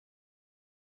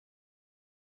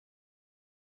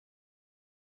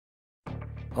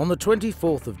On the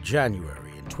 24th of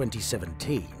January in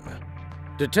 2017,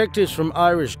 detectives from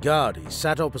Irish Gardaí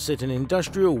sat opposite an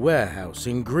industrial warehouse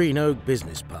in Green Oak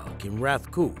Business Park in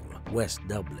Rathcoole, West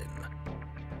Dublin.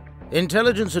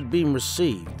 Intelligence had been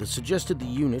received that suggested the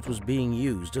unit was being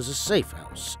used as a safe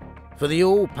house for the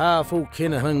all-powerful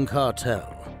Kinahan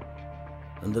cartel,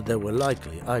 and that there were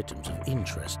likely items of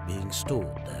interest being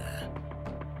stored there.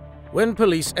 When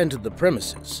police entered the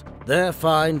premises, their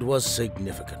find was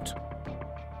significant.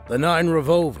 The 9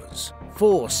 revolvers,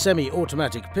 4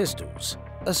 semi-automatic pistols,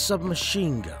 a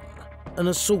submachine gun, an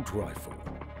assault rifle,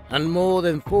 and more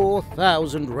than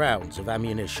 4,000 rounds of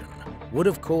ammunition would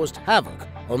have caused havoc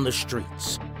on the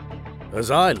streets,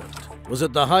 as Ireland was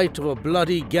at the height of a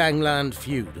bloody gangland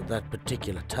feud at that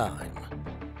particular time.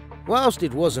 Whilst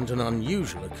it wasn't an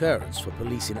unusual occurrence for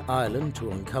police in Ireland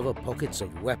to uncover pockets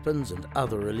of weapons and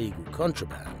other illegal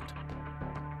contraband,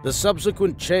 the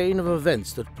subsequent chain of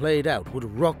events that played out would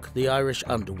rock the Irish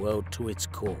underworld to its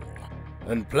core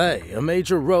and play a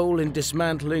major role in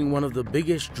dismantling one of the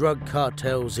biggest drug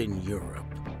cartels in Europe.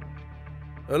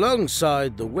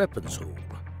 Alongside the weapons haul,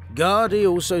 Gardaí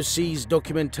also seized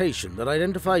documentation that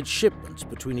identified shipments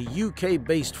between a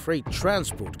UK-based freight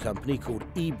transport company called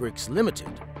Ebrix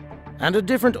Limited and a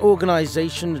different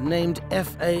organisation named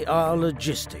FAR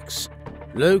Logistics,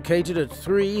 located at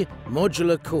 3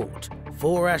 Modular Court,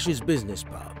 Four Ashes Business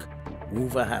Park,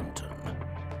 Wolverhampton.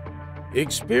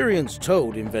 Experience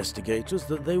told investigators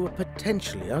that they were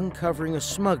potentially uncovering a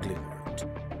smuggling route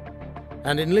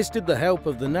and enlisted the help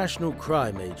of the National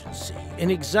Crime Agency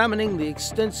in examining the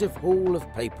extensive haul of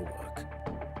paperwork.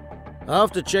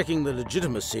 After checking the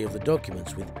legitimacy of the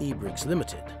documents with Ebrix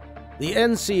Limited, the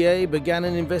NCA began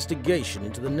an investigation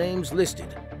into the names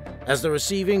listed as the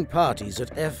receiving parties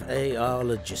at FAR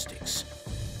Logistics.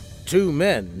 2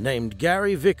 men named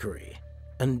Gary Vickery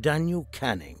and Daniel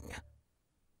Canning.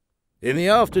 In the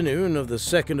afternoon of the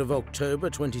 2nd of October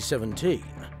 2017,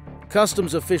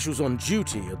 customs officials on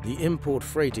duty at the Import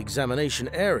Freight Examination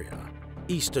Area,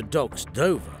 Easter Docks,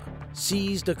 Dover,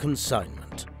 seized a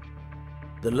consignment.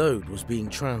 The load was being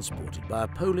transported by a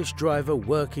Polish driver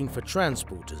working for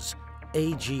Transporters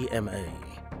AGMA.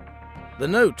 The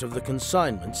note of the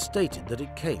consignment stated that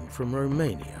it came from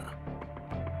Romania.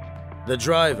 The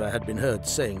driver had been heard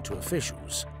saying to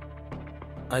officials,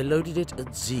 "I loaded it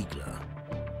at Ziegler."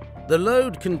 The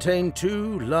load contained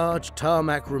 2 large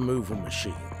tarmac removal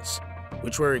machines,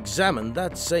 which were examined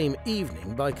that same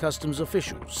evening by customs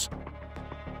officials.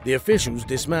 The officials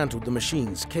dismantled the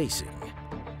machine's casing,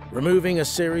 removing a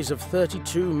series of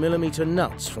 32mm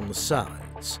nuts from the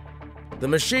sides. The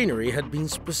machinery had been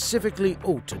specifically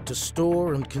altered to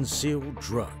store and conceal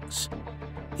drugs.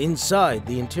 Inside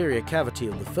the interior cavity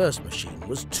of the first machine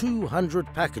was 200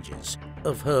 packages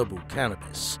of herbal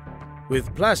cannabis,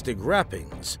 with plastic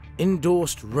wrappings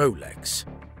endorsed Rolex.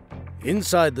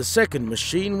 Inside the second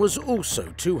machine was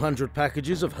also 200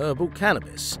 packages of herbal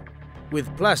cannabis,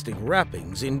 with plastic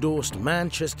wrappings endorsed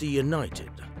Manchester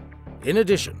United. In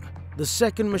addition, the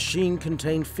second machine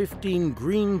contained 15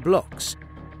 green blocks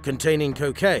containing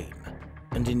cocaine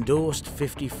and endorsed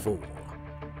 54.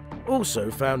 Also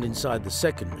found inside the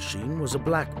second machine was a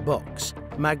black box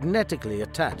magnetically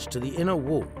attached to the inner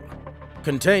wall,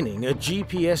 containing a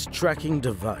GPS tracking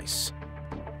device.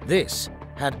 This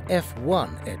had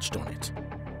F1 etched on it.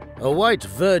 A white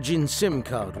Virgin SIM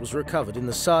card was recovered in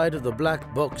the side of the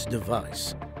black box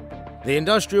device. The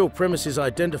industrial premises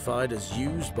identified as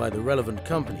used by the relevant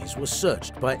companies were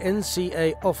searched by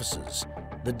NCA officers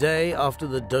the day after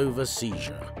the Dover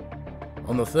seizure.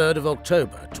 On the 3rd of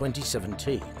October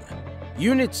 2017,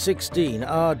 Unit 16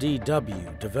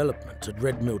 RDW Development at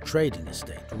Red Mill Trading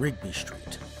Estate, Rigby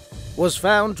Street, was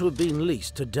found to have been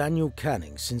leased to Daniel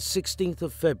Canning since 16th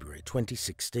of February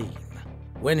 2016.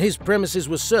 When his premises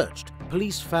were searched,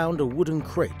 police found a wooden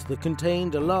crate that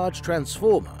contained a large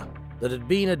transformer that had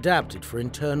been adapted for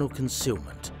internal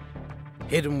concealment.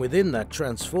 Hidden within that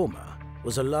transformer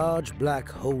was a large black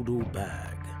hold-all bag.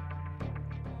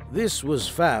 This was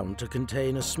found to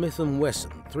contain a Smith &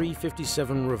 Wesson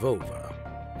 .357 revolver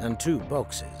and 2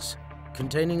 boxes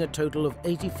containing a total of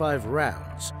 85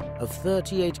 rounds of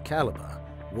 .38 caliber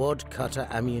wad cutter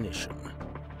ammunition.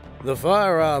 The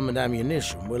firearm and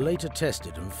ammunition were later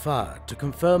tested and fired to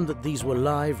confirm that these were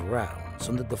live rounds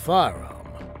and that the firearm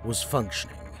was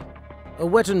functioning. A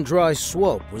wet and dry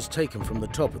swab was taken from the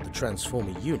top of the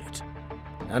transformer unit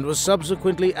and was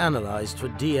subsequently analysed for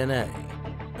DNA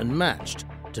and matched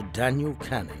to Daniel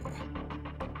Canning.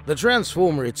 The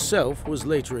transformer itself was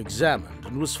later examined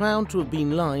and was found to have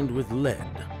been lined with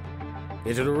lead.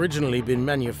 It had originally been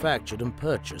manufactured and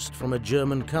purchased from a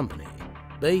German company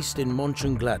based in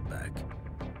Mönchengladbach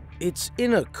Its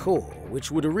inner core,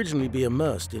 which would originally be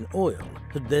immersed in oil,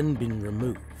 had then been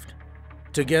removed,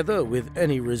 together with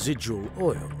any residual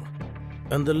oil,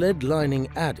 and the lead lining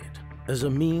added as a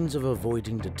means of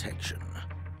avoiding detection.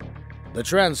 The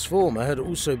transformer had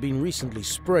also been recently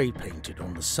spray painted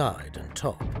on the side and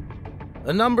top.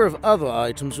 A number of other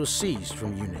items were seized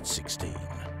from Unit 16,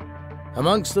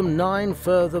 amongst them 9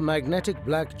 further magnetic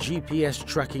black GPS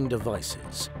tracking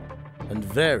devices and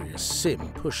various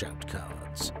SIM push-out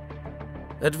cards.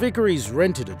 At Vickery's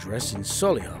rented address in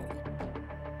Solihull,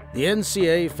 the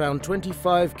NCA found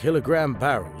 25-kilogram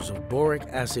barrels of boric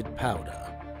acid powder,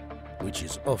 which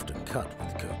is often cut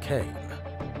with cocaine,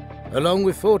 along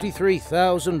with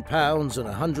 £43,000 and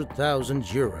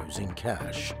 €100,000 in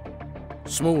cash.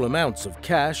 Small amounts of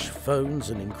cash, phones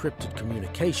and encrypted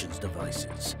communications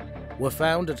devices were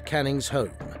found at Canning's home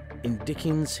in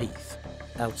Dickens Heath,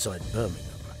 outside Birmingham.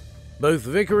 Both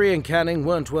Vickery and Canning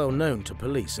weren't well known to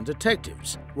police, and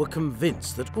detectives were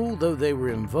convinced that although they were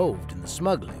involved in the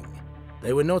smuggling,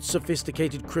 they were not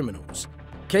sophisticated criminals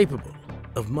capable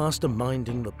of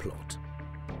masterminding the plot.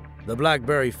 The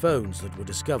BlackBerry phones that were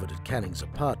discovered at Canning's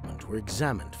apartment were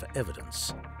examined for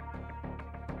evidence.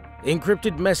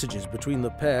 Encrypted messages between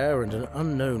the pair and an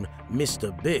unknown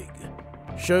Mr. Big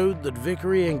showed that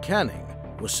Vickery and Canning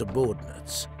were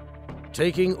subordinates,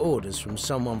 taking orders from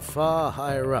someone far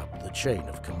higher up the chain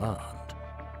of command.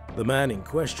 The man in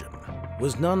question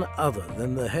was none other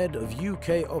than the head of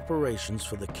UK operations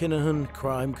for the Kinahan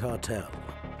crime cartel,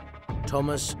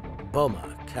 Thomas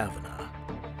 "Bomber" Kavanagh.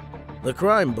 The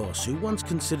crime boss, who once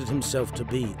considered himself to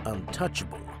be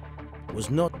untouchable, was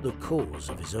not the cause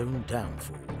of his own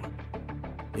downfall.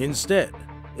 Instead,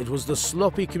 it was the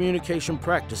sloppy communication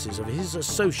practices of his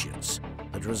associates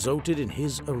that resulted in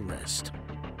his arrest.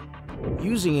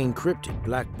 Using encrypted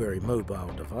BlackBerry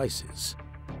mobile devices,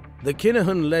 the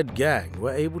Kinahan-led gang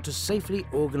were able to safely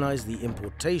organize the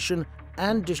importation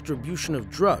and distribution of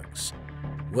drugs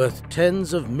worth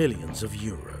tens of millions of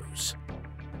euros.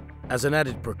 As an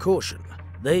added precaution,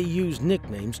 they used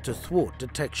nicknames to thwart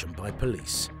detection by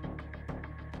police.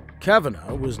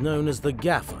 Kavanagh was known as the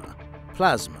Gaffer,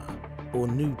 Plasma, or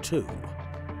Nu 2,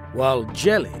 while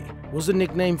Jelly was a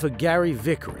nickname for Gary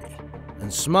Vickery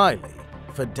and Smiley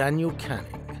for Daniel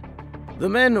Canning. The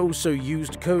men also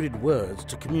used coded words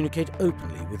to communicate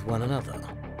openly with one another.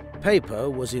 Paper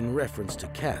was in reference to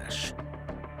cash.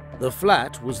 The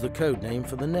flat was the code name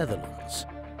for the Netherlands.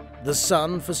 The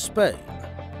sun for Spain.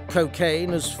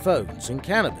 Cocaine as phones, and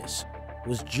cannabis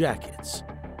was jackets.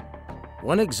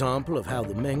 One example of how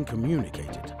the men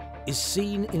communicated is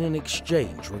seen in an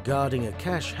exchange regarding a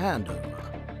cash handover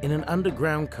in an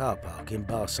underground car park in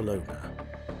Barcelona.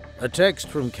 A text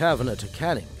from Kavanagh to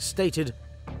Canning stated,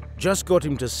 "Just got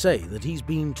him to say that he's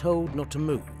been told not to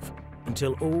move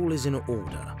until all is in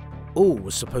order. All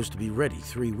was supposed to be ready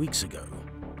 3 weeks ago.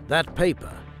 That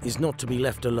paper is not to be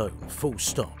left alone, full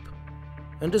stop."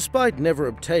 And despite never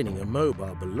obtaining a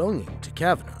mobile belonging to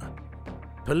Kavanagh,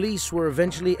 police were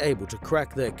eventually able to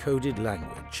crack their coded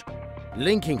language,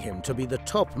 linking him to be the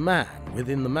top man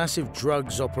within the massive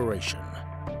drugs operation.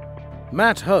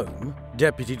 Matt Home,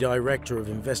 Deputy Director of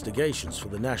Investigations for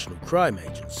the National Crime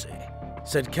Agency,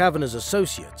 said Kavanagh's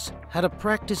associates had a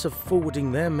practice of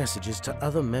forwarding their messages to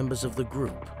other members of the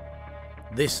group.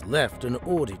 This left an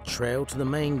audit trail to the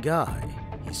main guy,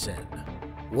 he said.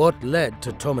 What led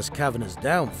to Thomas Kavanagh's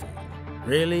downfall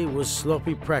really was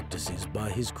sloppy practices by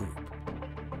his group,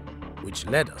 which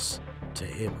led us to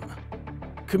him.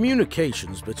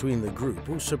 Communications between the group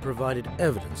also provided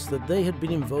evidence that they had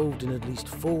been involved in at least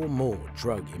 4 more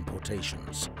drug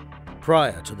importations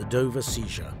prior to the Dover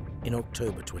seizure in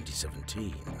October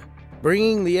 2017,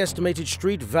 bringing the estimated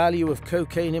street value of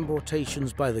cocaine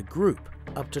importations by the group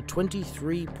up to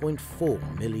 £23.4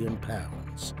 million.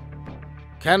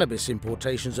 Cannabis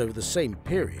importations over the same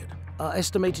period are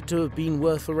estimated to have been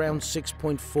worth around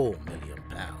 £6.4 million.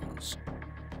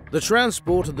 The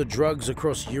transport of the drugs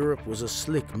across Europe was a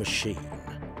slick machine,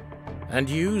 and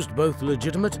used both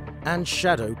legitimate and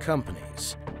shadow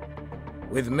companies,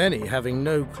 with many having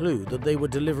no clue that they were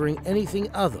delivering anything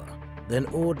other than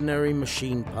ordinary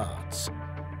machine parts.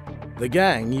 The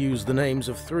gang used the names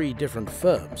of 3 different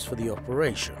firms for the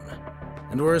operation,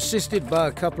 and were assisted by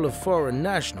a couple of foreign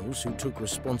nationals who took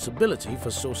responsibility for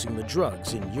sourcing the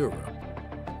drugs in Europe.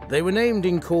 They were named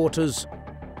in court as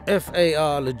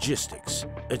FAR Logistics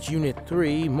at Unit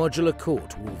 3 Modular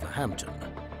Court, Wolverhampton,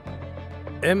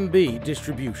 MB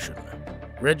Distribution,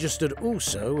 registered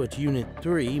also at Unit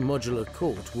 3 Modular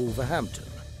Court, Wolverhampton,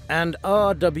 and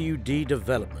RWD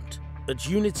Development at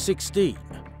Unit 16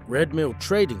 Red Mill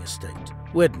Trading Estate,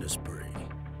 Wednesbury.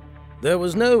 There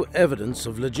was no evidence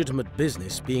of legitimate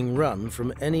business being run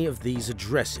from any of these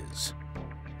addresses.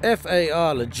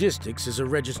 FAR Logistics is a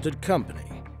registered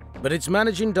company, but its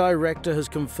managing director has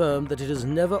confirmed that it has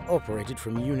never operated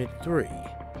from Unit 3.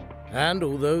 And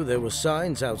although there were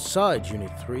signs outside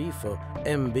Unit 3 for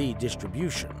MB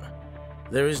distribution,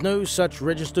 there is no such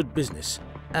registered business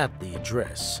at the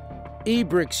address.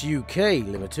 eBricks UK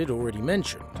Limited, already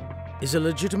mentioned, is a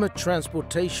legitimate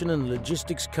transportation and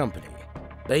logistics company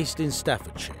based in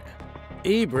Staffordshire.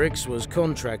 eBricks was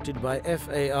contracted by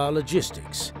FAR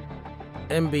Logistics,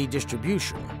 MB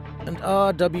Distribution, and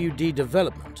RWD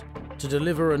Development to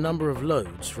deliver a number of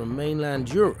loads from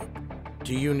mainland Europe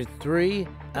to Unit 3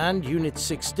 and Unit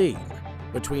 16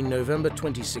 between November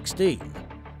 2016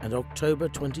 and October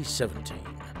 2017.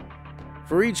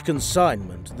 For each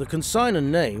consignment, the consignor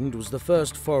named was the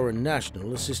first foreign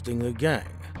national assisting the gang,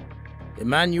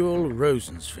 Emanuel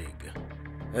Rosenzweig,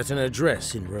 at an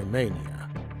address in Romania.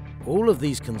 All of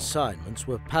these consignments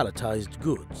were palletized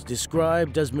goods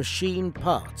described as machine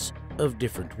parts of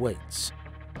different weights.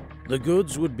 The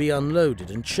goods would be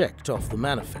unloaded and checked off the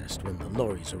manifest when the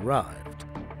lorries arrived,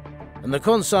 and the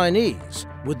consignees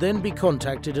would then be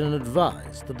contacted and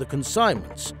advised that the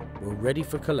consignments were ready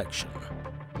for collection.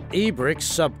 eBricks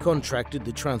subcontracted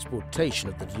the transportation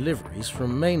of the deliveries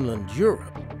from mainland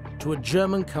Europe to a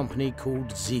German company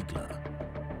called Ziegler,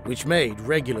 which made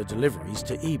regular deliveries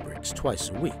to eBricks twice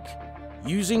a week,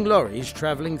 using lorries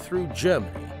traveling through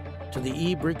Germany to the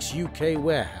eBricks UK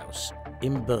warehouse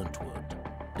in Burntwood.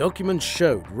 Documents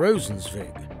showed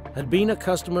Rosenzweig had been a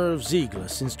customer of Ziegler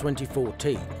since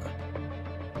 2014,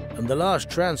 and the last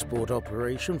transport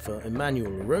operation for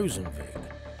Emanuel Rosenzweig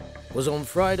was on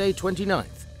Friday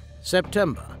 29th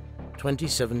September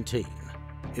 2017.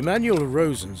 Emanuel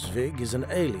Rosenzweig is an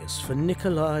alias for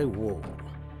Nikolai Wall.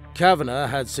 Kavanagh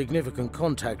had significant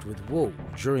contact with Wall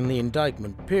during the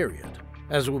indictment period,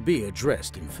 as will be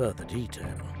addressed in further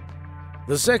detail.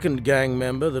 The second gang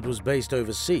member that was based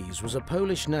overseas was a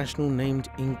Polish national named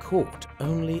in court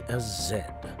only as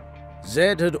Zed.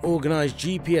 Zed had organized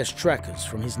GPS trackers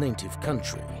from his native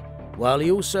country, while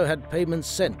he also had payments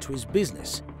sent to his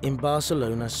business in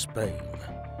Barcelona, Spain.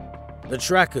 The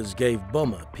trackers gave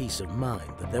Bomber peace of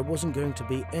mind that there wasn't going to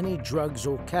be any drugs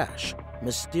or cash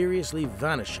mysteriously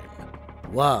vanishing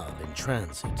while in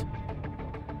transit.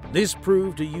 This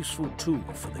proved a useful tool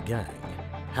for the gang.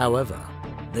 However,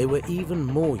 they were even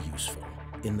more useful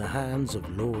in the hands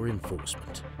of law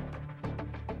enforcement.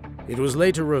 It was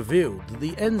later revealed that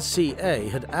the NCA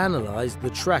had analyzed the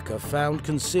tracker found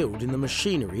concealed in the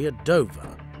machinery at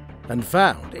Dover and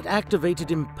found it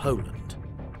activated in Poland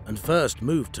and first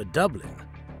moved to Dublin,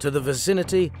 to the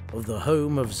vicinity of the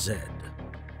home of Zed.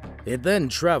 It then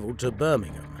travelled to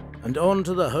Birmingham and on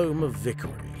to the home of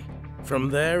Vickery. From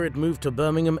there it moved to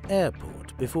Birmingham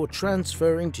Airport before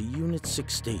transferring to Unit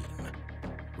 16,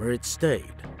 where it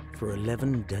stayed for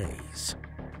 11 days.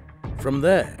 From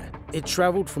there, it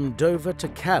travelled from Dover to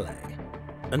Calais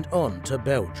and on to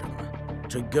Belgium,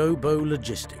 to Gobo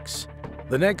Logistics.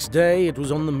 The next day it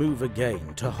was on the move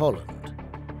again to Holland,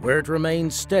 where it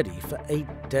remained steady for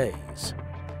 8 days,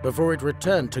 before it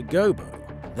returned to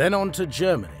Gobo, then on to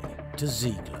Germany, to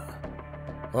Ziegler.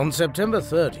 On September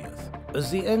 30th, as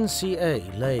the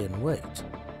NCA lay in wait,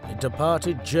 it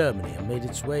departed Germany and made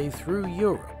its way through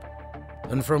Europe,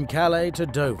 and from Calais to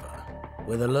Dover,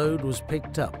 where the load was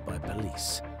picked up by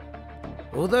police.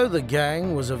 Although the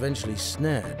gang was eventually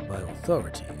snared by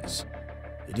authorities,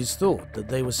 it is thought that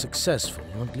they were successful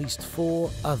on at least 4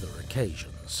 other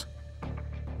occasions.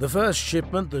 The first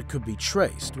shipment that could be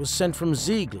traced was sent from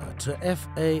Ziegler to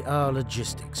FAR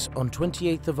Logistics on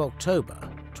 28th of October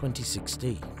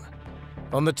 2016.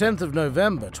 On the 10th of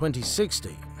November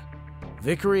 2016,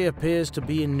 Vickery appears to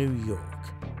be in New York,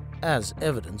 as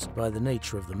evidenced by the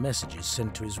nature of the messages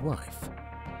sent to his wife.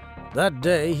 That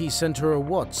day, he sent her a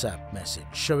WhatsApp message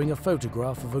showing a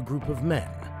photograph of a group of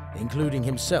men, including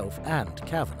himself and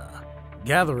Kavanagh,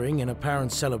 gathering in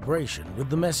apparent celebration with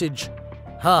the message,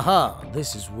 "Ha ha,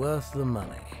 this is worth the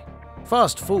money."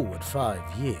 Fast forward 5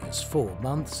 years, 4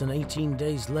 months and 18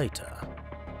 days later,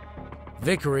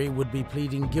 Vickery would be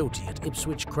pleading guilty at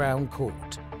Ipswich Crown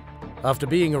Court after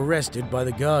being arrested by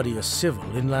the Guardia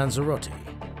Civil in Lanzarote,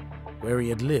 where he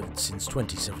had lived since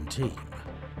 2017.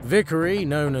 Vickery,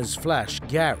 known as Flash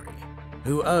Gary,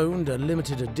 who owned a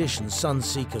limited edition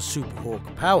Sunseeker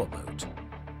Superhawk powerboat,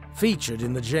 featured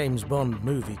in the James Bond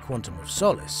movie Quantum of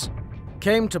Solace,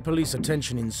 came to police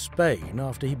attention in Spain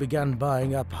after he began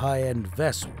buying up high-end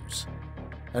vessels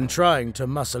and trying to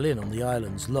muscle in on the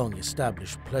island's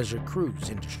long-established pleasure cruise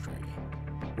industry.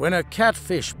 When a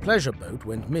catfish pleasure boat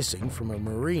went missing from a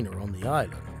marina on the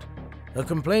island, A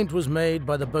complaint was made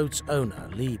by the boat's owner,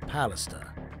 Lee Pallister,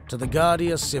 to the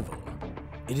Guardia Civil.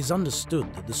 It is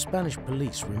understood that the Spanish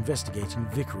police were investigating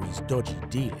Vickery's dodgy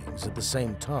dealings at the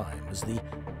same time as the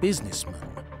businessman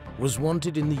was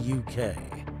wanted in the UK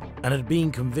and had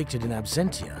been convicted in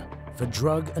absentia for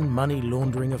drug and money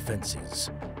laundering offences.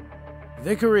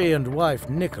 Vickery and wife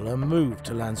Nicola moved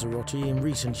to Lanzarote in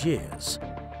recent years,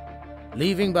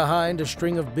 leaving behind a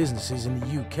string of businesses in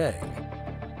the UK,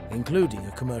 including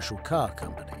a commercial car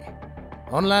company.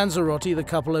 On Lanzarote, the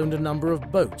couple owned a number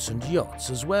of boats and yachts,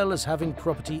 as well as having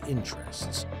property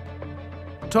interests.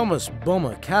 Thomas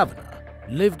Bomber Kavanagh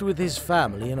lived with his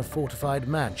family in a fortified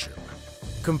mansion,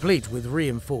 complete with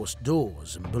reinforced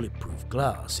doors and bulletproof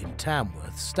glass in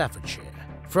Tamworth, Staffordshire,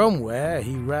 from where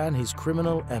he ran his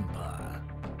criminal empire.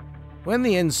 When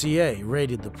the NCA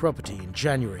raided the property in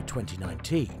January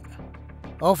 2019,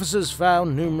 officers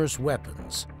found numerous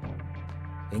weapons,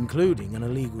 including an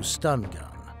illegal stun gun,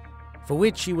 for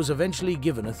which he was eventually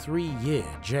given a 3-year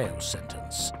jail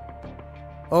sentence.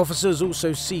 Officers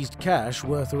also seized cash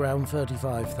worth around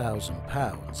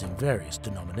 £35,000 in various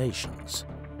denominations,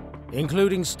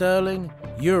 including sterling,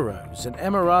 euros, and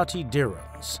Emirati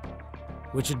dirhams,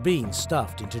 which had been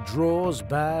stuffed into drawers,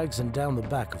 bags, and down the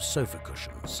back of sofa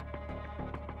cushions.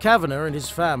 Kavanagh and his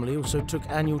family also took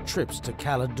annual trips to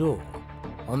Cala d'Or,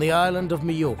 on the island of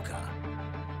Majorca,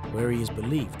 where he is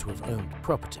believed to have owned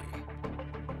property.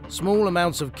 Small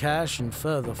amounts of cash and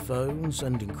further phones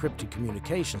and encrypted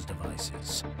communications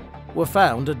devices were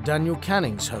found at Daniel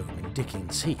Canning's home in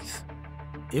Dickens Heath.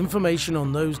 Information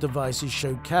on those devices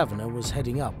showed Kavanagh was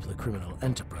heading up the criminal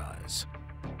enterprise,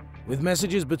 with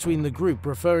messages between the group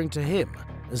referring to him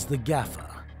as the Gaffer.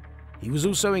 He was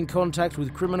also in contact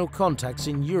with criminal contacts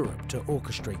in Europe to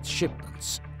orchestrate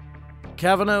shipments.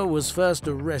 Kavanagh was first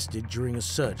arrested during a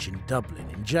search in Dublin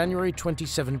in January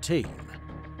 2017,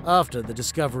 after the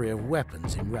discovery of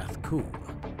weapons in Rathcoole,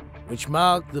 which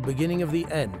marked the beginning of the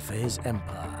end for his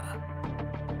empire.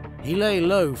 He lay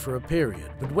low for a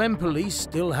period, but when police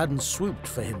still hadn't swooped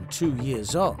for him 2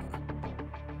 years on,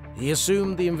 he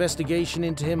assumed the investigation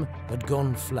into him had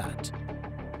gone flat.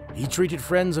 He treated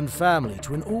friends and family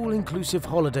to an all-inclusive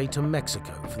holiday to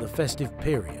Mexico for the festive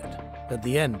period at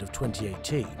the end of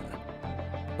 2018,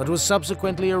 but was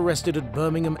subsequently arrested at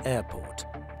Birmingham Airport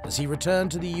as he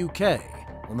returned to the UK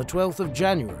on the 12th of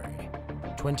January,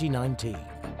 2019.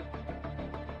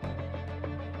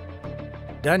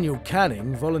 Daniel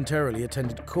Canning voluntarily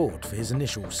attended court for his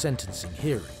initial sentencing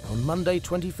hearing on Monday,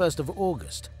 21st of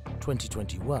August,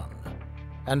 2021,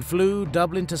 and flew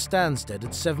Dublin to Stansted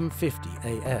at 7:50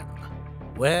 a.m.,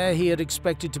 where he had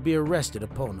expected to be arrested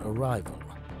upon arrival.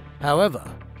 However,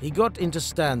 he got into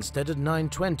Stansted at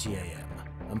 9:20 a.m.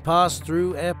 and passed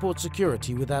through airport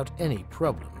security without any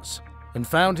problems, and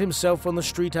found himself on the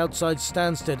street outside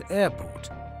Stansted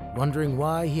Airport, wondering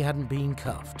why he hadn't been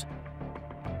cuffed.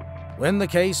 When the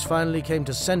case finally came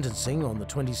to sentencing on the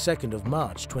 22nd of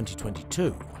March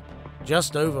 2022,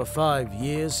 just over 5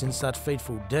 years since that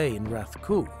fateful day in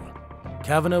Rathcoole,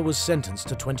 Kavanagh was sentenced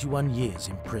to 21 years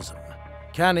in prison.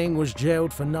 Canning was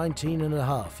jailed for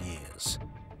 19.5 years,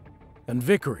 and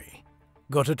Vickery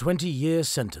got a 20-year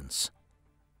sentence.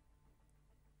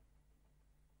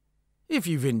 If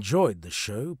you've enjoyed the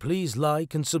show, please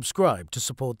like and subscribe to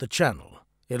support the channel.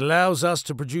 It allows us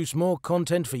to produce more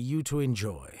content for you to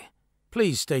enjoy.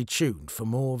 Please stay tuned for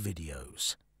more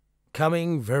videos,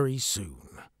 coming very soon.